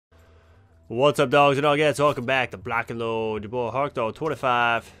What's up, dogs and dogettes? Welcome back to Block and Load. Your boy Harkdog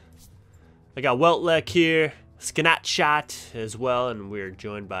 25. I got Weltlek here, Sknot SHot as well, and we're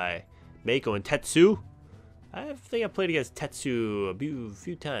joined by Mako and Tetsu. I think I played against Tetsu a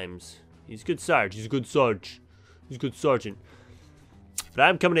few times. He's a good sarge. He's a good sarge. He's a good sergeant. But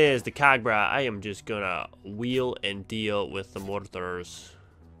I'm coming in as the Cogwheel. I am just gonna wheel and deal with the mortars.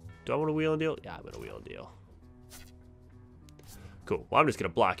 Do I want to wheel and deal? Yeah, I'm gonna wheel and deal. Cool. Well, I'm just gonna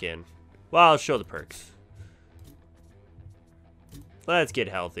block in. Well, I'll show the perks. Let's get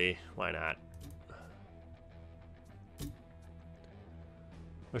healthy. Why not?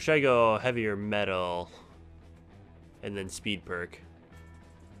 Or should I go heavier metal and then speed perk?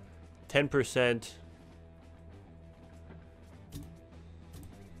 10%.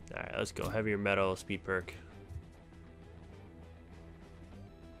 Alright, let's go heavier metal, speed perk.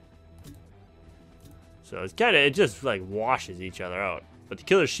 So it's kind of, it just like washes each other out. But the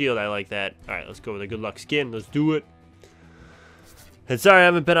killer shield, I like that. Alright, let's go with a good luck skin. Let's do it. And sorry I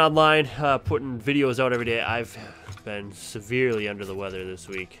haven't been online putting videos out every day. I've been severely under the weather this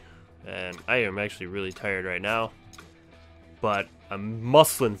week. And I am actually really tired right now. But I'm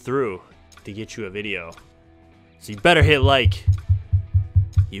muscling through to get you a video. So you better hit like.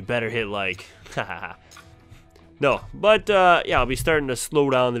 You better hit like. No, but yeah, I'll be starting to slow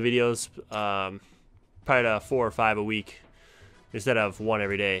down the videos. Probably to 4 or 5 a week. Instead of 1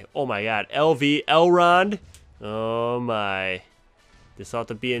 every day. Oh my god. LV Elrond. Oh my. This ought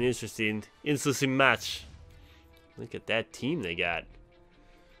to be an interesting match. Look at that team they got.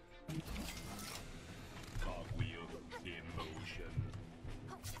 Cogwheel in motion.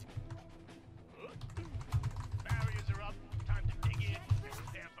 Barriers are up. Time to dig in.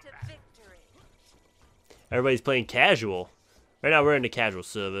 Prepare for battle. Everybody's playing casual. Right now we're in the casual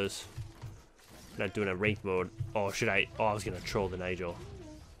servers. Not doing a ranked mode. Oh, should I? Oh, I was gonna troll the Nigel.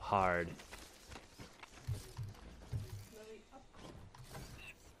 Hard.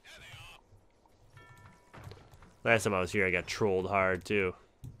 Last time I was here, I got trolled hard too.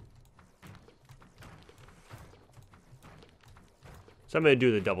 So I'm gonna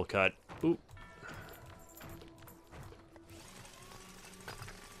do the double cut. Oop.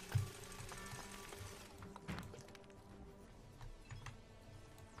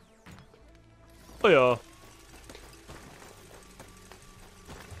 Oh yeah.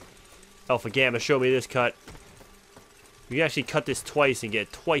 Alpha Gamma, show me this cut. You can actually cut this twice and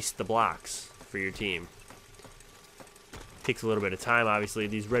get twice the blocks for your team. Takes a little bit of time, obviously.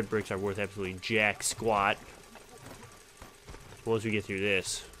 These red bricks are worth absolutely jack squat. Once we get through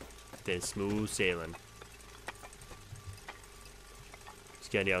this, then smooth sailing. Let's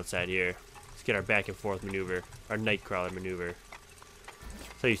get on the outside here. Let's get our back and forth maneuver. Our nightcrawler maneuver.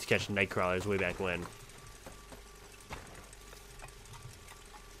 So I used to catch nightcrawlers way back when.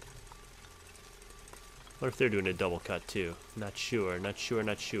 What if they're doing a double cut too? Not sure, not sure,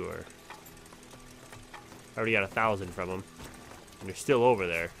 not sure. I already got 1,000 from them. And they're still over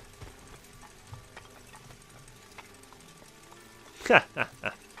there.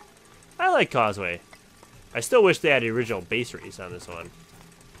 I like Causeway. I still wish they had the original base race on this one.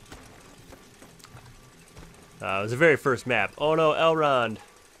 It was the very first map. Oh no, Elrond.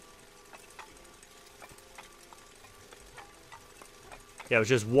 Yeah, it was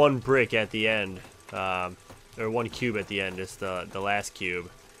just 1 brick at the end. Or 1 cube at the end. It's the last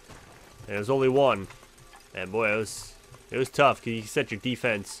cube. And it was only 1. And boy, it was tough because you set your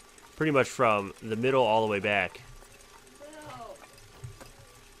defense pretty much from the middle all the way back.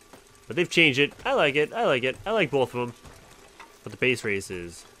 But they've changed it. I like it. I like it. I like both of them. But the base race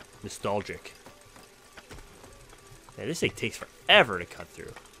is nostalgic. Man, this thing takes forever to cut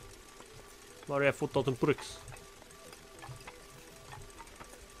through. Mario 4,000 bricks.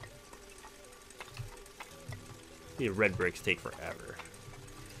 The red bricks take forever.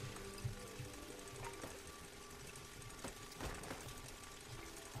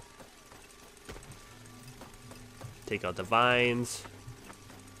 Take out the vines.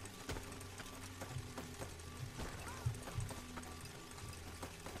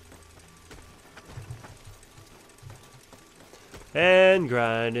 And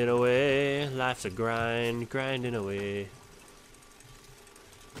grinding away. Life's a grind, grinding away.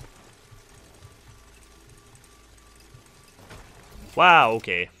 Wow,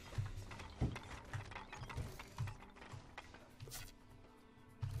 okay.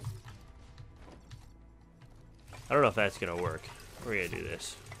 I don't know if that's gonna work. We're gonna do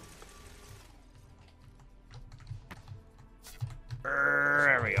this.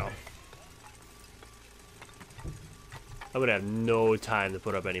 There we go. I'm gonna have no time to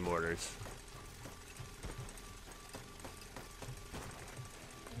put up any mortars.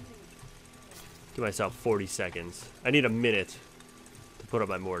 Give myself 40 seconds. I need a minute to put up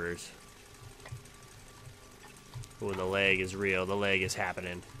my mortars. Oh, the lag is real. The lag is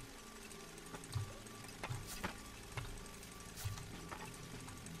happening.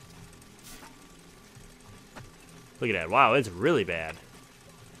 Look at that. Wow, it's really bad.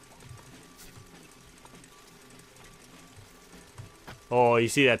 Oh, you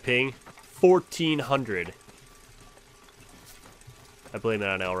see that ping? 1,400. I blame it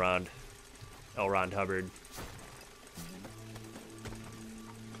on Elrond. Elrond Hubbard.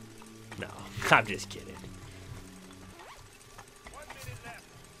 No, I'm just kidding. 1 minute left.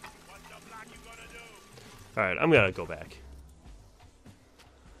 What the block you gonna do? Alright, I'm gonna go back.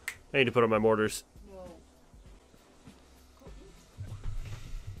 I need to put up my mortars.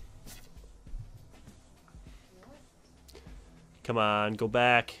 Come on, go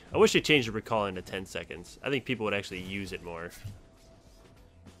back. I wish they changed the recalling to 10 seconds. I think people would actually use it more.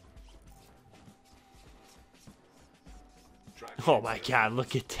 Oh my god,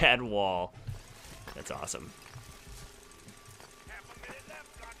 look at that wall. That's awesome. Half a minute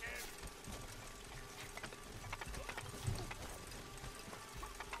left, blockhead.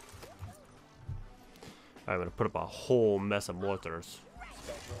 I'm gonna put up a whole mess of mortars.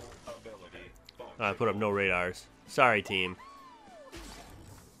 I put up no radars. Sorry, team.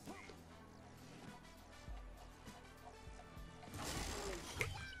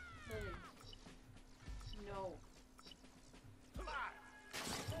 No. 5,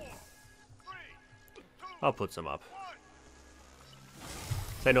 4, 3, 2, I'll put some up. 1.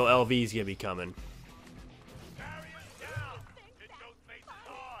 'Cause I know LV's gonna be coming. Barriers down. Hit those faces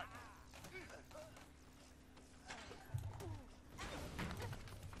hard.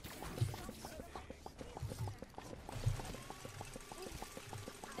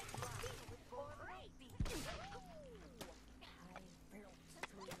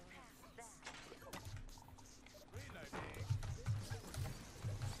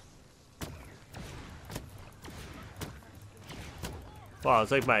 Wow,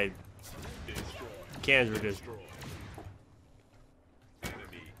 it's like my cans were just...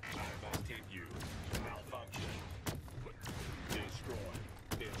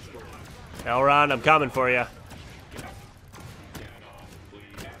 Elrond, I'm coming for you.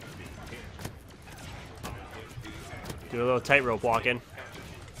 Do a little tightrope walking.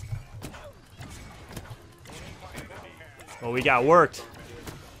 Oh, we got worked.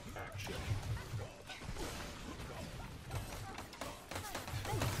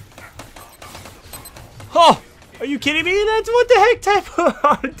 Oh! Are you kidding me? That's what the heck type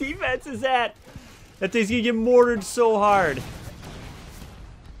of defense is that? That thing's gonna get mortared so hard.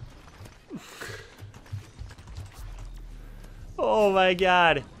 Oh my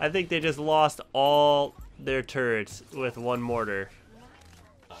god. I think they just lost all their turrets with one mortar.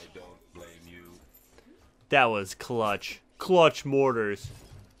 I don't blame you. That was clutch. Clutch mortars.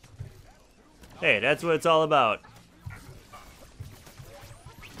 Hey, that's what it's all about.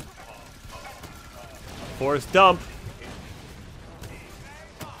 Force dump.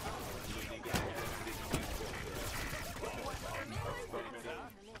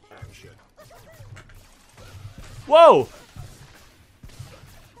 Whoa!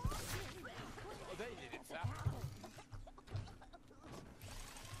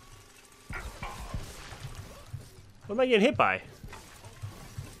 What am I getting hit by?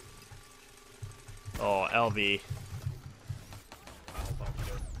 Oh, LV.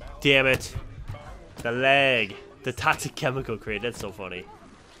 Damn it. The lag. The toxic chemical crate. That's so funny.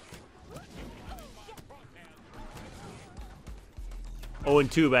 Oh,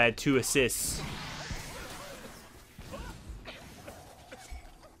 and 2, but I had 2 assists.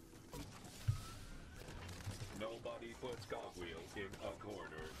 Nobody puts Cogwheel in a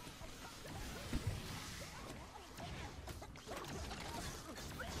corner.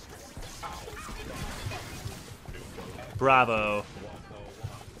 Bravo.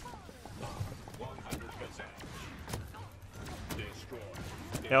 100%.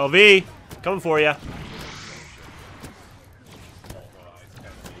 LV, coming for you.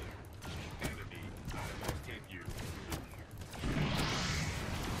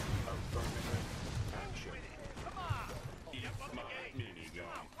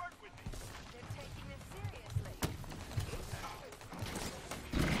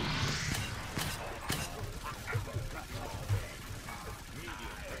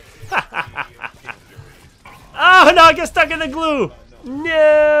 Oh no, I get stuck in the glue.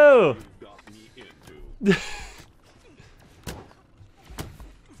 No.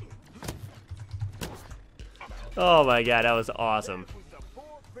 Oh my god, that was awesome.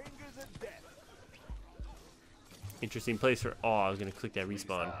 Interesting place for... Oh, I was going to click that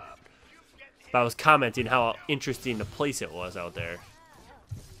respawn. But I was commenting how interesting the place it was out there.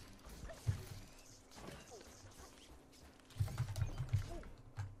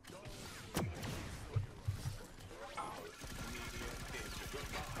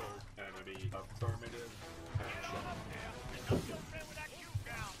 Enemy affirmative.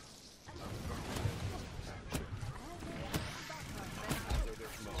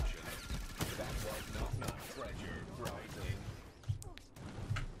 Hazardous motion. That was not treasure rising.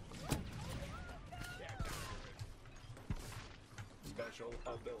 Special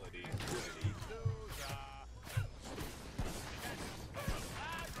ability ready.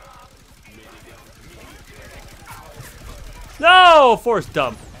 No! Force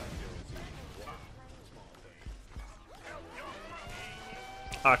dump.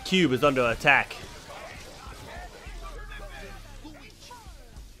 Our cube is under attack.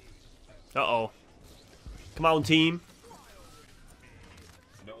 Uh-oh. Come on, team.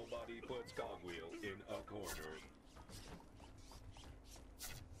 Nobody puts Cogwheel in a corner.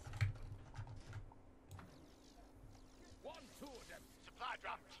 Supply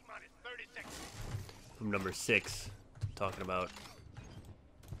drop. T-minus 30 seconds. From number 6. Talking about.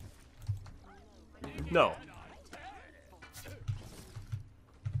 No.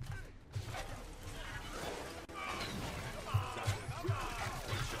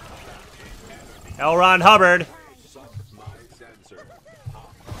 L. Ron Hubbard. Suck my sensor.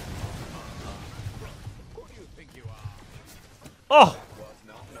 Oh! Was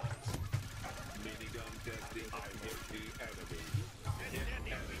not nice. Minigun testing. I hit the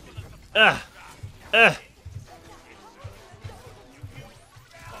enemy. Ugh.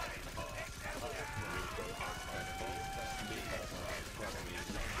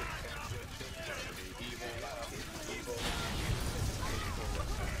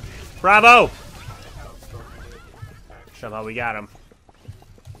 Bravo! Somehow we got him.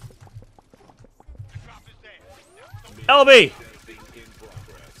 LB!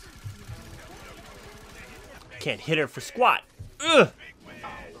 Can't hit her for squat. Ugh!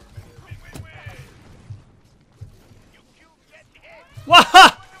 Wah!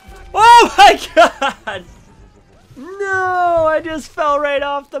 Oh my god! No, I just fell right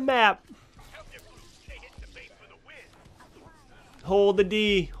off the map. Hold the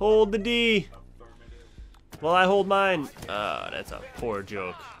D. Hold the D. Well, I hold mine. That's a poor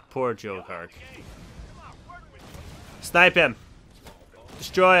joke. Poor joke, Hark. Snipe him.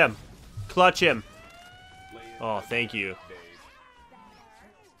 Destroy him. Clutch him. Oh, thank you.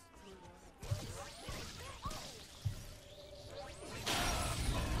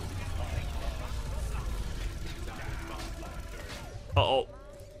 Uh-oh.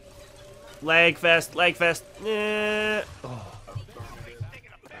 Lag fest. Lag fest. Oh.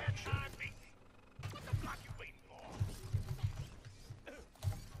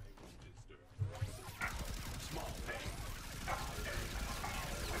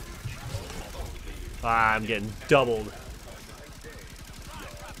 Ah, I'm getting doubled.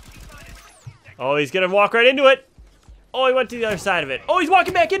 Oh, he's gonna walk right into it. Oh, he went to the other side of it. Oh, he's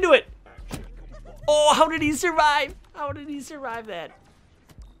walking back into it. Oh, how did he survive? How did he survive that?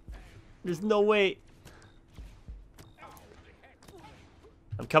 There's no way.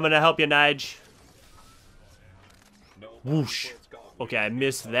 I'm coming to help you, Nige. Whoosh. Okay, I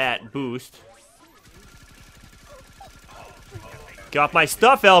missed that boost. Get off my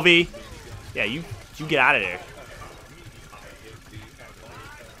stuff, LV. Yeah, you get out of there.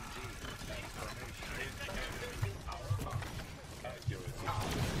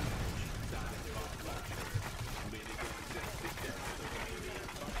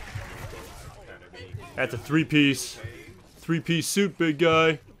 That's a three-piece suit, big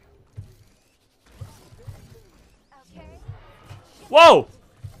guy. Whoa!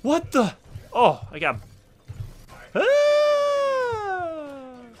 What the? Oh, I got. Ah!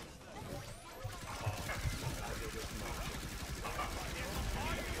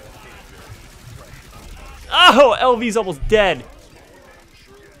 Oh, LV's almost dead.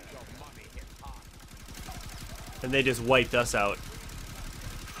 And they just wiped us out.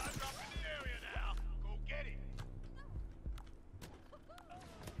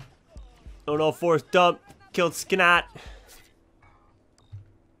 Oh no, force dump. Killed Sknot.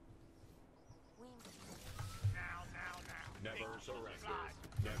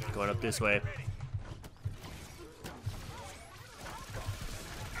 Going up this way.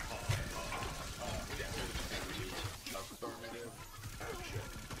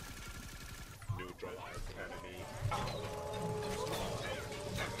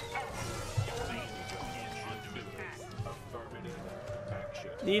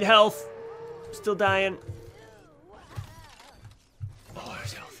 Need health. Still dying. Oh,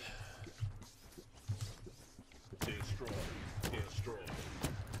 there's health.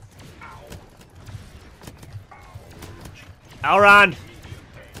 Outrun!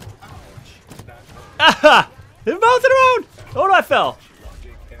 Ah! They're bouncing around! Oh no, I fell!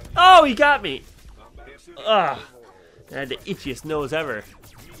 Oh, he got me! Ugh. I had the itchiest nose ever.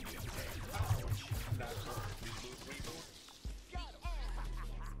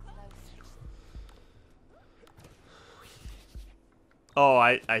 Oh,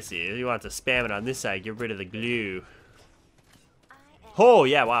 I see. You want to spam it on this side, get rid of the glue. Oh,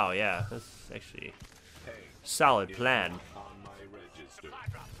 yeah, wow, yeah. That's actually a solid plan.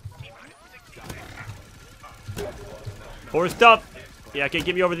 Horse dump! Yeah, can't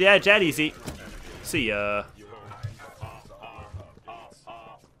get me over the edge that easy. See ya.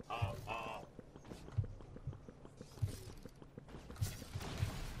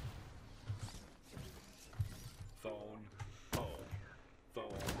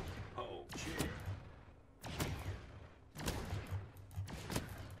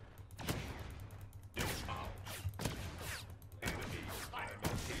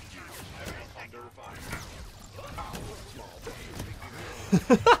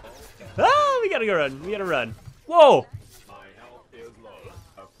 Ah, we gotta go run. We gotta run. Whoa!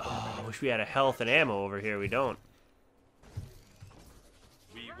 Oh, I wish we had a health and ammo over here. We don't.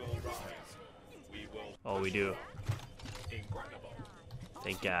 Oh, we do.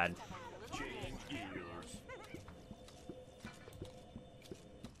 Thank God.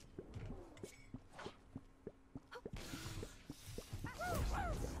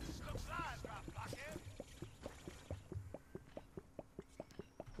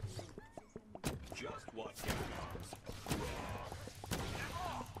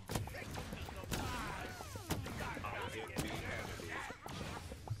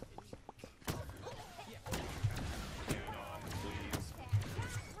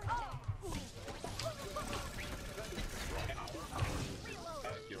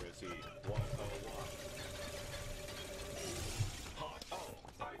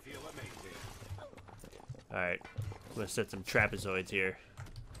 Alright, I'm gonna set some trapezoids here.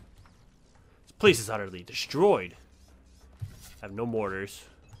 This place is utterly destroyed. I have no mortars.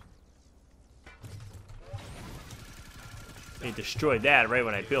 They destroyed that right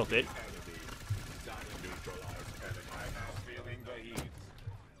when I built it.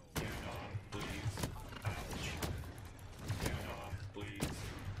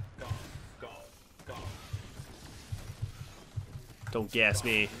 Don't gas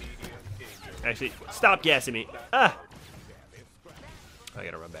me. Actually, stop gassing me. Ah! I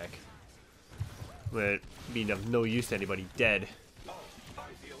gotta run back. I'm gonna be of no use to anybody dead. I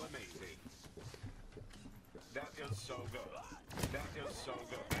feel amazing. That is so good. That is so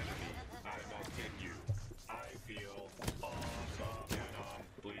good, enemy. I will get you. I feel awesome.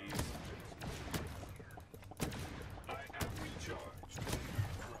 Please. I am recharged.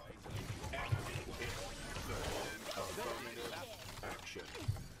 Enemy hit. Affirmative action.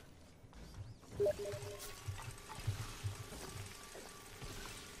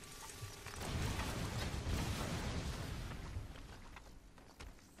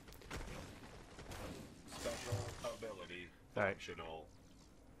 All right.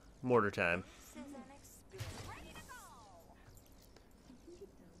 Mortar time.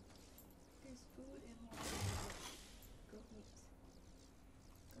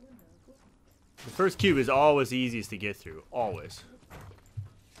 The first cube is always the easiest to get through. Always.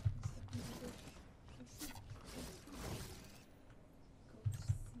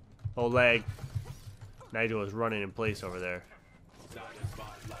 Oh, lag. Nigel is running in place over there.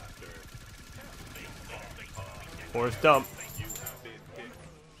 Horse dump.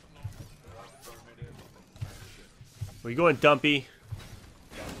 Where you going, Dumpy?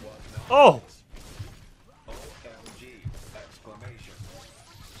 Oh!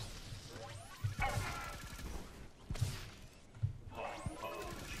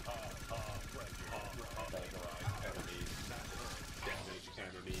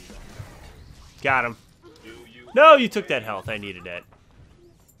 Got him. No, you took that health. I needed that.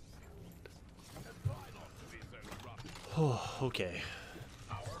 Oh, okay.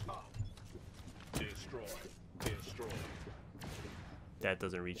 That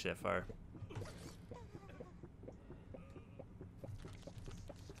doesn't reach that far.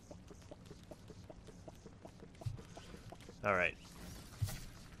 All right.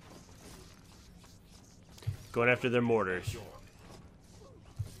 Going after their mortars.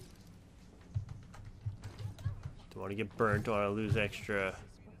 Don't want to get burnt. Don't want to lose extra.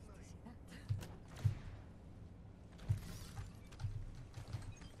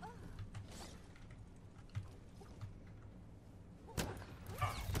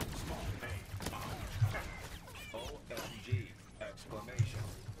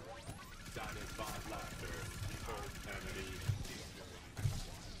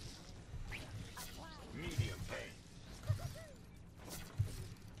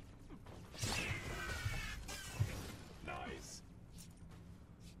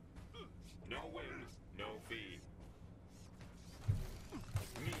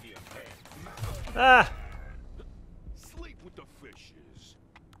 Ah! Sleep with the fishes.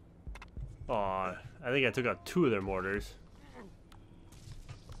 Aw, I think I took out 2 of their mortars.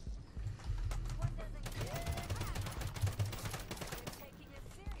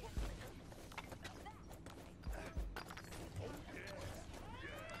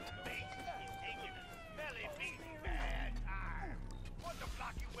 What the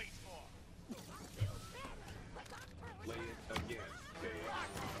block you wait for? Play it again, babe.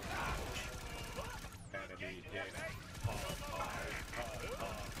 Enemy hit.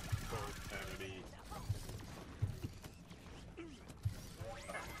 First enemy.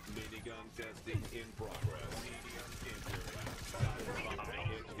 Minigun testing in progress.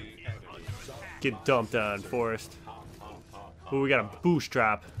 Hit the enemy. Get dumped on, Forrest. Ooh, we got a boost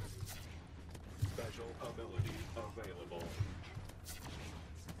drop. Special ability available.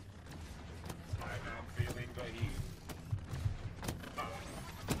 I am feeling the heat.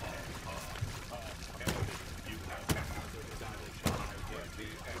 You have the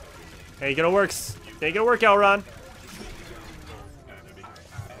enemy. Ain't gonna work. Ain't gonna work out, Ron. Enemy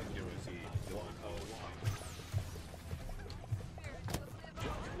accuracy 101.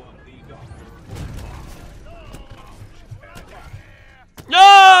 Just want the doctor.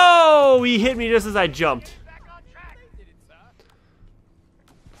 No! He hit me just as I jumped. Back on track. Did it, sir?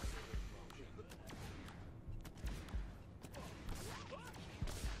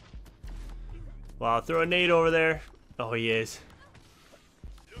 Wow, throw a nade over there. Oh, he is.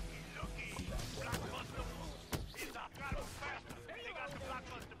 Looky. Blockbuster boost. He's up. Got him faster. They got the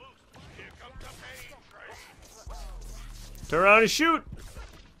blockbuster boost. Here comes the pain train. Turn around and shoot.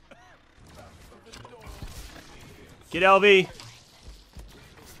 Get LV.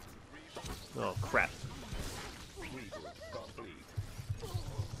 Oh, crap. Reboot complete.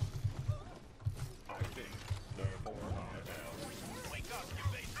 I think therefore I am. Wake up. Your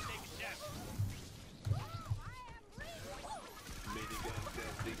base is taking damage. Minigun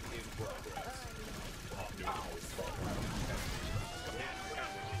testing in progress.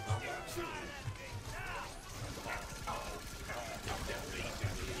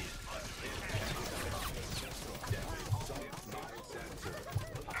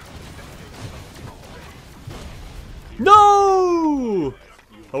 No!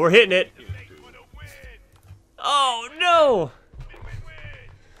 Oh, we're hitting it. Oh, no!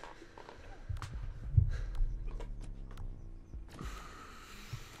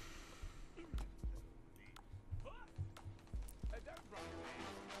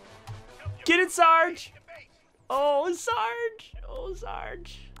 Get it, Sarge! Oh, Sarge! Oh,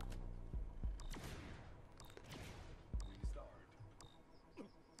 Sarge.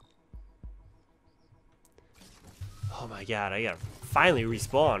 Oh my god, I gotta finally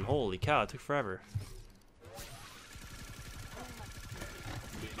respawn. Holy cow, it took forever.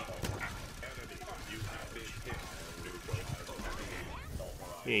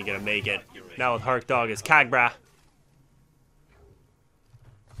 He ain't gonna make it. Now with Hark Dog is Cagbra.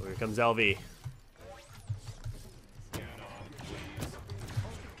 Oh, here comes LV.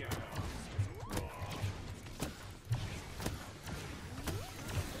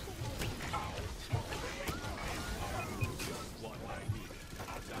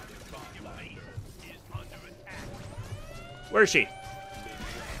 Where is she?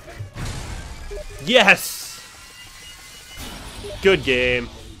 Yes! Good game.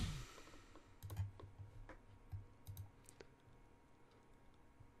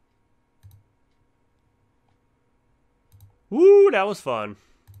 Woo, that was fun.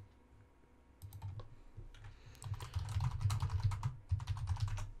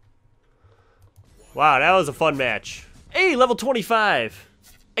 Wow, that was a fun match. Hey, level 25.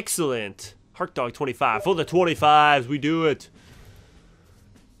 Excellent. Hark Dog 25. For the 25s, we do it.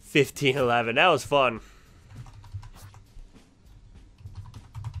 15-11. That was fun.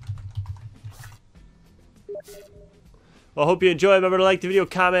 Well, hope you enjoyed. Remember to like the video,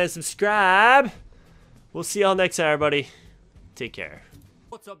 comment, and subscribe. We'll see y'all next time, everybody. Take care.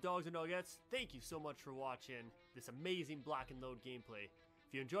 What's up, dogs and nuggets? Thank you so much for watching this amazing block and load gameplay.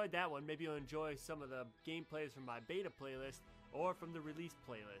 If you enjoyed that one, maybe you'll enjoy some of the gameplays from my beta playlist or from the release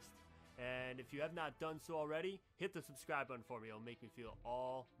playlist. And if you have not done so already, hit the subscribe button for me. It'll make me feel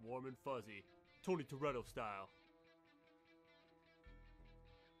all warm and fuzzy. Tony Toretto style.